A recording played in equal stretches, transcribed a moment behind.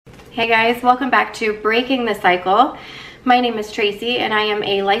Hey guys, welcome back to Breaking the Cycle. My name is Tracy and I am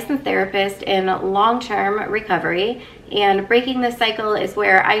a licensed therapist in long-term recovery, and Breaking the Cycle is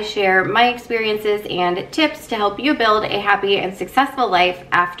where I share my experiences and tips to help you build a happy and successful life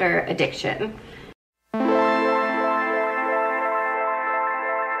after addiction.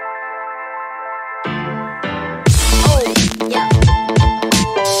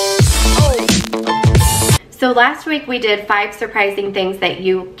 So last week we did 5 surprising things that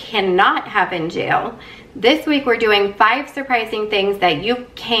you cannot have in jail. This week we're doing 5 surprising things that you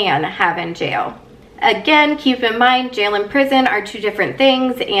can have in jail. Again, keep in mind jail and prison are 2 different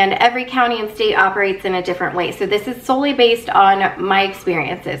things, and every county and state operates in a different way. So this is solely based on my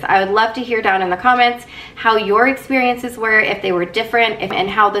experiences. I would love to hear down in the comments how your experiences were, if they were different, and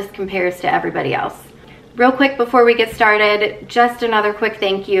how this compares to everybody else. Real quick before we get started, just another quick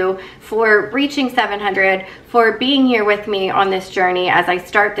thank you for reaching 700, for being here with me on this journey as I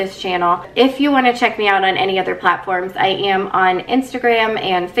start this channel. If you want to check me out on any other platforms, I am on Instagram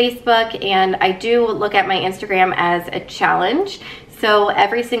and Facebook, and I do look at my Instagram as a challenge. So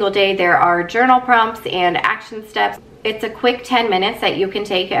every single day there are journal prompts and action steps. It's a quick 10 minutes that you can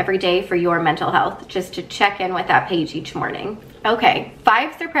take every day for your mental health, just to check in with that page each morning. Okay,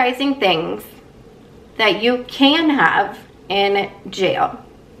 5 surprising things that you can have in jail.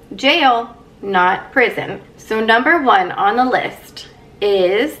 Jail, not prison. So number 1 on the list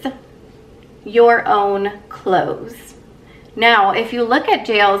is your own clothes. Now, if you look at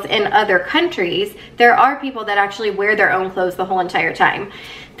jails in other countries, there are people that actually wear their own clothes the whole entire time.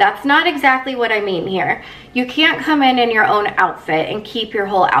 That's not exactly what I mean here. You can't come in your own outfit and keep your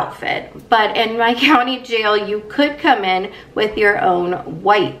whole outfit. But in my county jail, you could come in with your own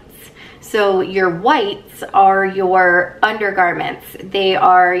whites. So your whites are your undergarments. They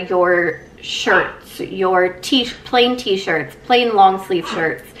are your shirts, your plain t-shirts, plain long sleeve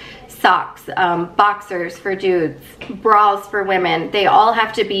shirts, socks, boxers for dudes, bras for women. They all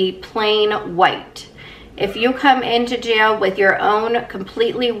have to be plain white. If you come into jail with your own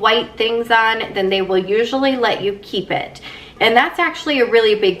completely white things on, then they will usually let you keep it. And that's actually a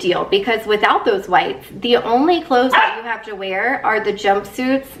really big deal, because without those whites, the only clothes that you have to wear are the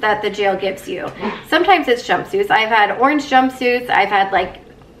jumpsuits that the jail gives you. Sometimes it's jumpsuits. I've had orange jumpsuits, I've had like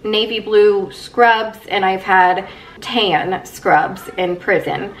navy blue scrubs, and I've had tan scrubs in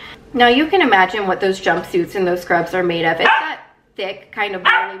prison. Now you can imagine what those jumpsuits and those scrubs are made of. It's that thick kind of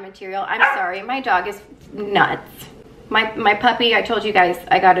woolly material. I'm sorry, my dog is nuts. My puppy, I told you guys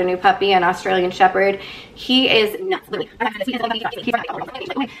I got a new puppy, an Australian Shepherd. He is nuts. I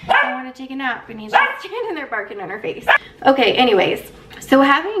want to take a nap, and he's just standing there barking on her face. Okay, anyways, so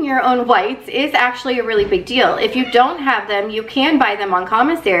having your own whites is actually a really big deal. If you don't have them, you can buy them on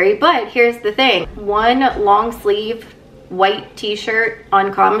commissary, but here's the thing. One long sleeve white t-shirt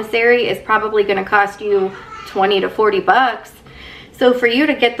on commissary is probably going to cost you 20 to 40 bucks. So for you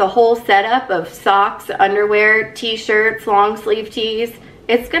to get the whole setup of socks, underwear, t-shirts, long sleeve tees,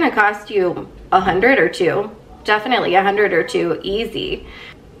 it's gonna cost you $100 or $2. Definitely $100 or $2, easy.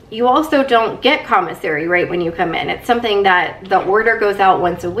 You also don't get commissary right when you come in. It's something that the order goes out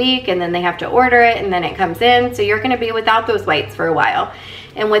once a week, and then they have to order it, and then it comes in. So you're gonna be without those whites for a while.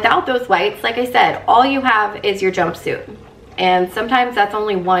 And without those whites, like I said, all you have is your jumpsuit. And sometimes that's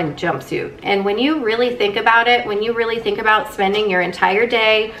only one jumpsuit. And when you really think about it, when you really think about spending your entire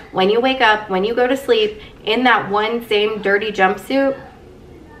day, when you wake up, when you go to sleep, in that one same dirty jumpsuit,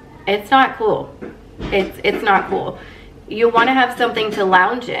 it's not cool. It's not cool. You want to have something to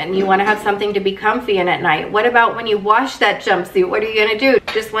lounge in. You want to have something to be comfy in at night. What about when you wash that jumpsuit? What are you going to do?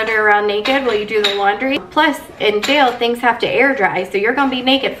 Just wander around naked while you do the laundry? Plus, in jail, things have to air dry, so you're going to be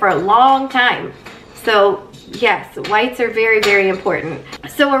naked for a long time. So yes, whites are very, very important.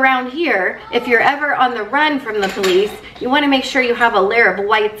 So around here, if you're ever on the run from the police, you want to make sure you have a layer of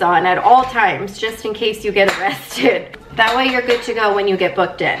whites on at all times, just in case you get arrested. That way you're good to go when you get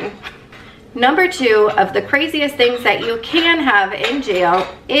booked in. Number 2 of the craziest things that you can have in jail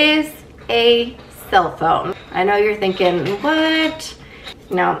is a cell phone. I know you're thinking, what?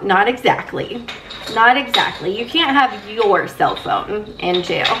 No, not exactly. Not exactly. You can't have your cell phone in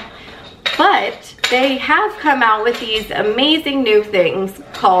jail. But they have come out with these amazing new things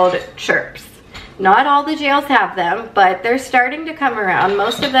called chirps. Not all the jails have them, but they're starting to come around.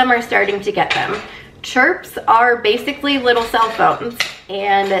 Most of them are starting to get them. Chirps are basically little cell phones,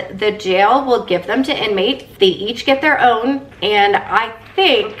 and the jail will give them to inmates. They each get their own, and I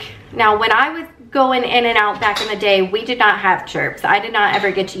think, now when I was going in and out back in the day, we did not have chirps. I did not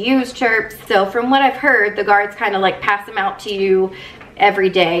ever get to use chirps. So from what I've heard, the guards kind of like pass them out to you every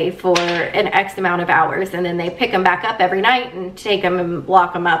day for an X amount of hours, and then they pick them back up every night and take them and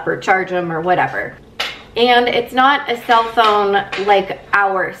lock them up or charge them or whatever. And it's not a cell phone like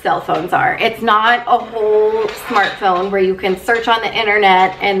our cell phones are. It's not a whole smartphone where you can search on the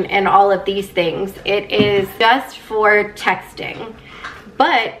internet and all of these things. It is just for texting.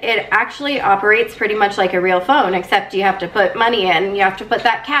 But it actually operates pretty much like a real phone, except you have to put money in. You have to put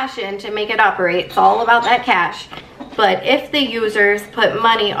that cash in to make it operate. It's all about that cash. But if the users put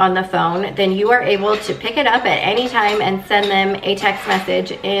money on the phone, then you are able to pick it up at any time and send them a text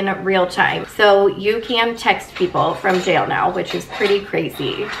message in real time. So you can text people from jail now, which is pretty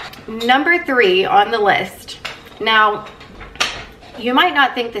crazy. Number 3 on the list. Now, you might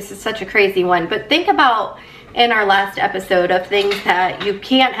not think this is such a crazy one, but think about in our last episode of things that you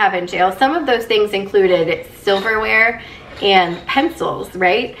can't have in jail. Some of those things included silverware and pencils,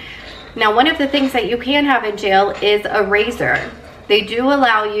 right? Now, one of the things that you can have in jail is a razor. They do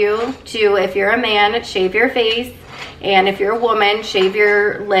allow you to, if you're a man, shave your face, and if you're a woman, shave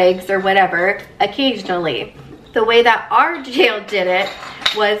your legs or whatever occasionally. The way that our jail did it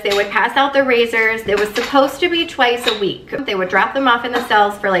was they would pass out the razors. It was supposed to be twice a week. They would drop them off in the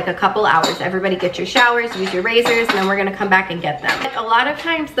cells for like a couple hours. Everybody get your showers, use your razors, and then we're gonna come back and get them. A lot of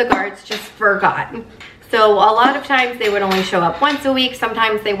times the guards just forgot. So a lot of times they would only show up once a week.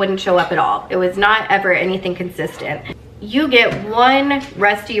 Sometimes they wouldn't show up at all. It was not ever anything consistent. You get one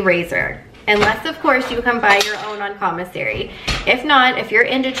rusty razor, unless of course you come buy your own on commissary. If not, if you're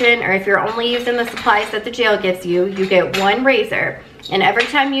indigent or if you're only using the supplies that the jail gives you, you get one razor. And every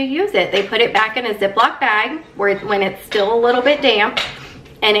time you use it, they put it back in a Ziploc bag when it's still a little bit damp,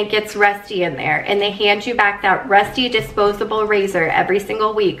 and it gets rusty in there, and they hand you back that rusty disposable razor every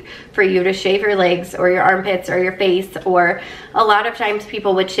single week for you to shave your legs or your armpits or your face, or a lot of times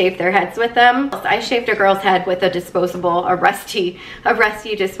people would shave their heads with them. I shaved a girl's head with a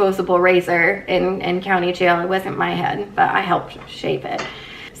rusty disposable razor in county jail. It wasn't my head, but I helped shave it.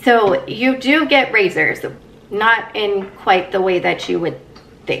 So you do get razors, not in quite the way that you would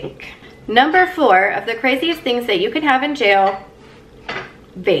think. Number 4 of the craziest things that you can have in jail: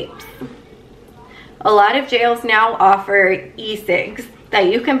 vapes. A lot of jails now offer e-cigs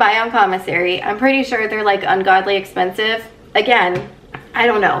that you can buy on commissary. I'm pretty sure they're like ungodly expensive. Again, I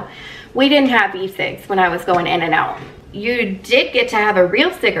don't know. We didn't have e-cigs when I was going in and out. You did get to have a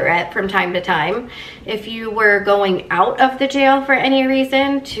real cigarette from time to time if you were going out of the jail for any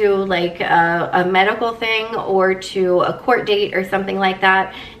reason, to like a medical thing or to a court date or something like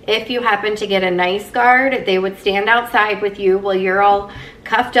that. If you happen to get a nice guard, they would stand outside with you while you're all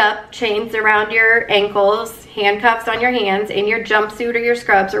cuffed up, chains around your ankles, handcuffs on your hands, in your jumpsuit or your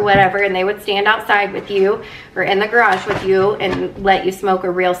scrubs or whatever, and they would stand outside with you or in the garage with you and let you smoke a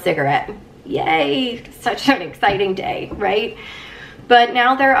real cigarette. Yay, such an exciting day, right? But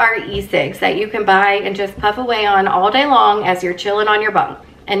now there are e-cigs that you can buy and just puff away on all day long as you're chilling on your bunk.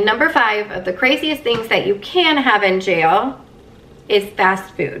 And number 5 of the craziest things that you can have in jail is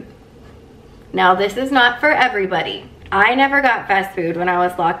fast food. Now, this is not for everybody. I never got fast food when I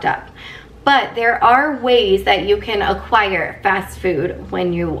was locked up, but there are ways that you can acquire fast food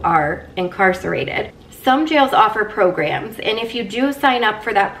when you are incarcerated. Some jails offer programs, and if you do sign up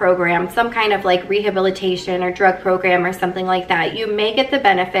for that program, some kind of like rehabilitation or drug program or something like that, you may get the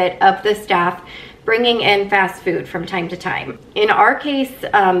benefit of the staff bringing in fast food from time to time. In our case,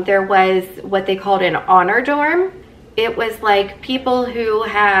 there was what they called an honor dorm. It was like people who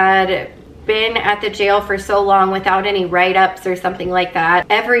had been at the jail for so long without any write-ups or something like that.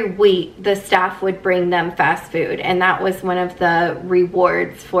 Every week the staff would bring them fast food, and that was one of the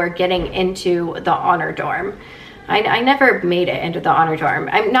rewards for getting into the honor dorm. I never made it into the honor dorm.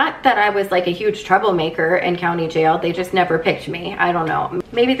 I'm not that I was like a huge troublemaker in county jail. They just never picked me. I don't know.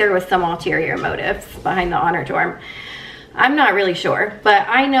 Maybe there was some ulterior motives behind the honor dorm. I'm not really sure, but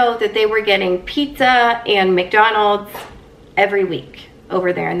I know that they were getting pizza and McDonald's every week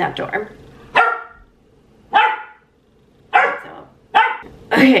over there in that dorm.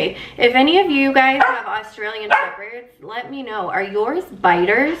 Okay, if any of you guys have Australian Shepherds, let me know. Are yours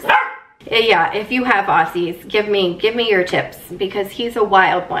biters? Yeah, if you have Aussies, give me your tips, because he's a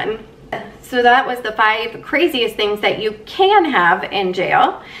wild one. So that was the 5 craziest things that you can have in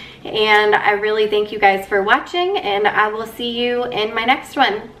jail. And I really thank you guys for watching, and I will see you in my next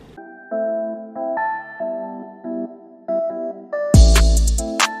one.